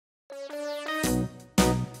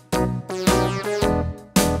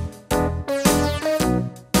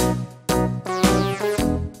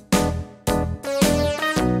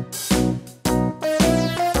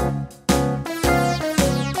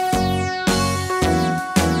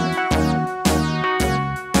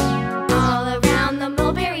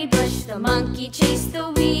The monkey chased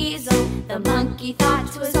the weasel. The monkey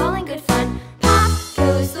thought it was all in good fun. Pop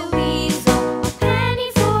goes the weasel. A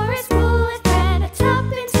penny for a spool of thread, a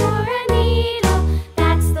tuppence for a needle.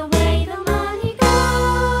 That's the way the money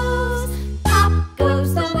goes. Pop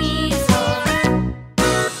goes the weasel.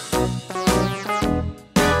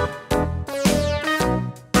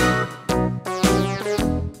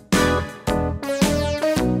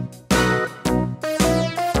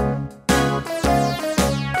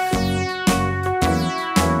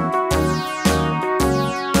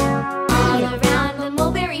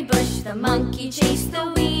 The monkey chased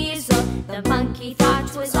the weasel. The monkey thought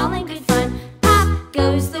it was all in good fun.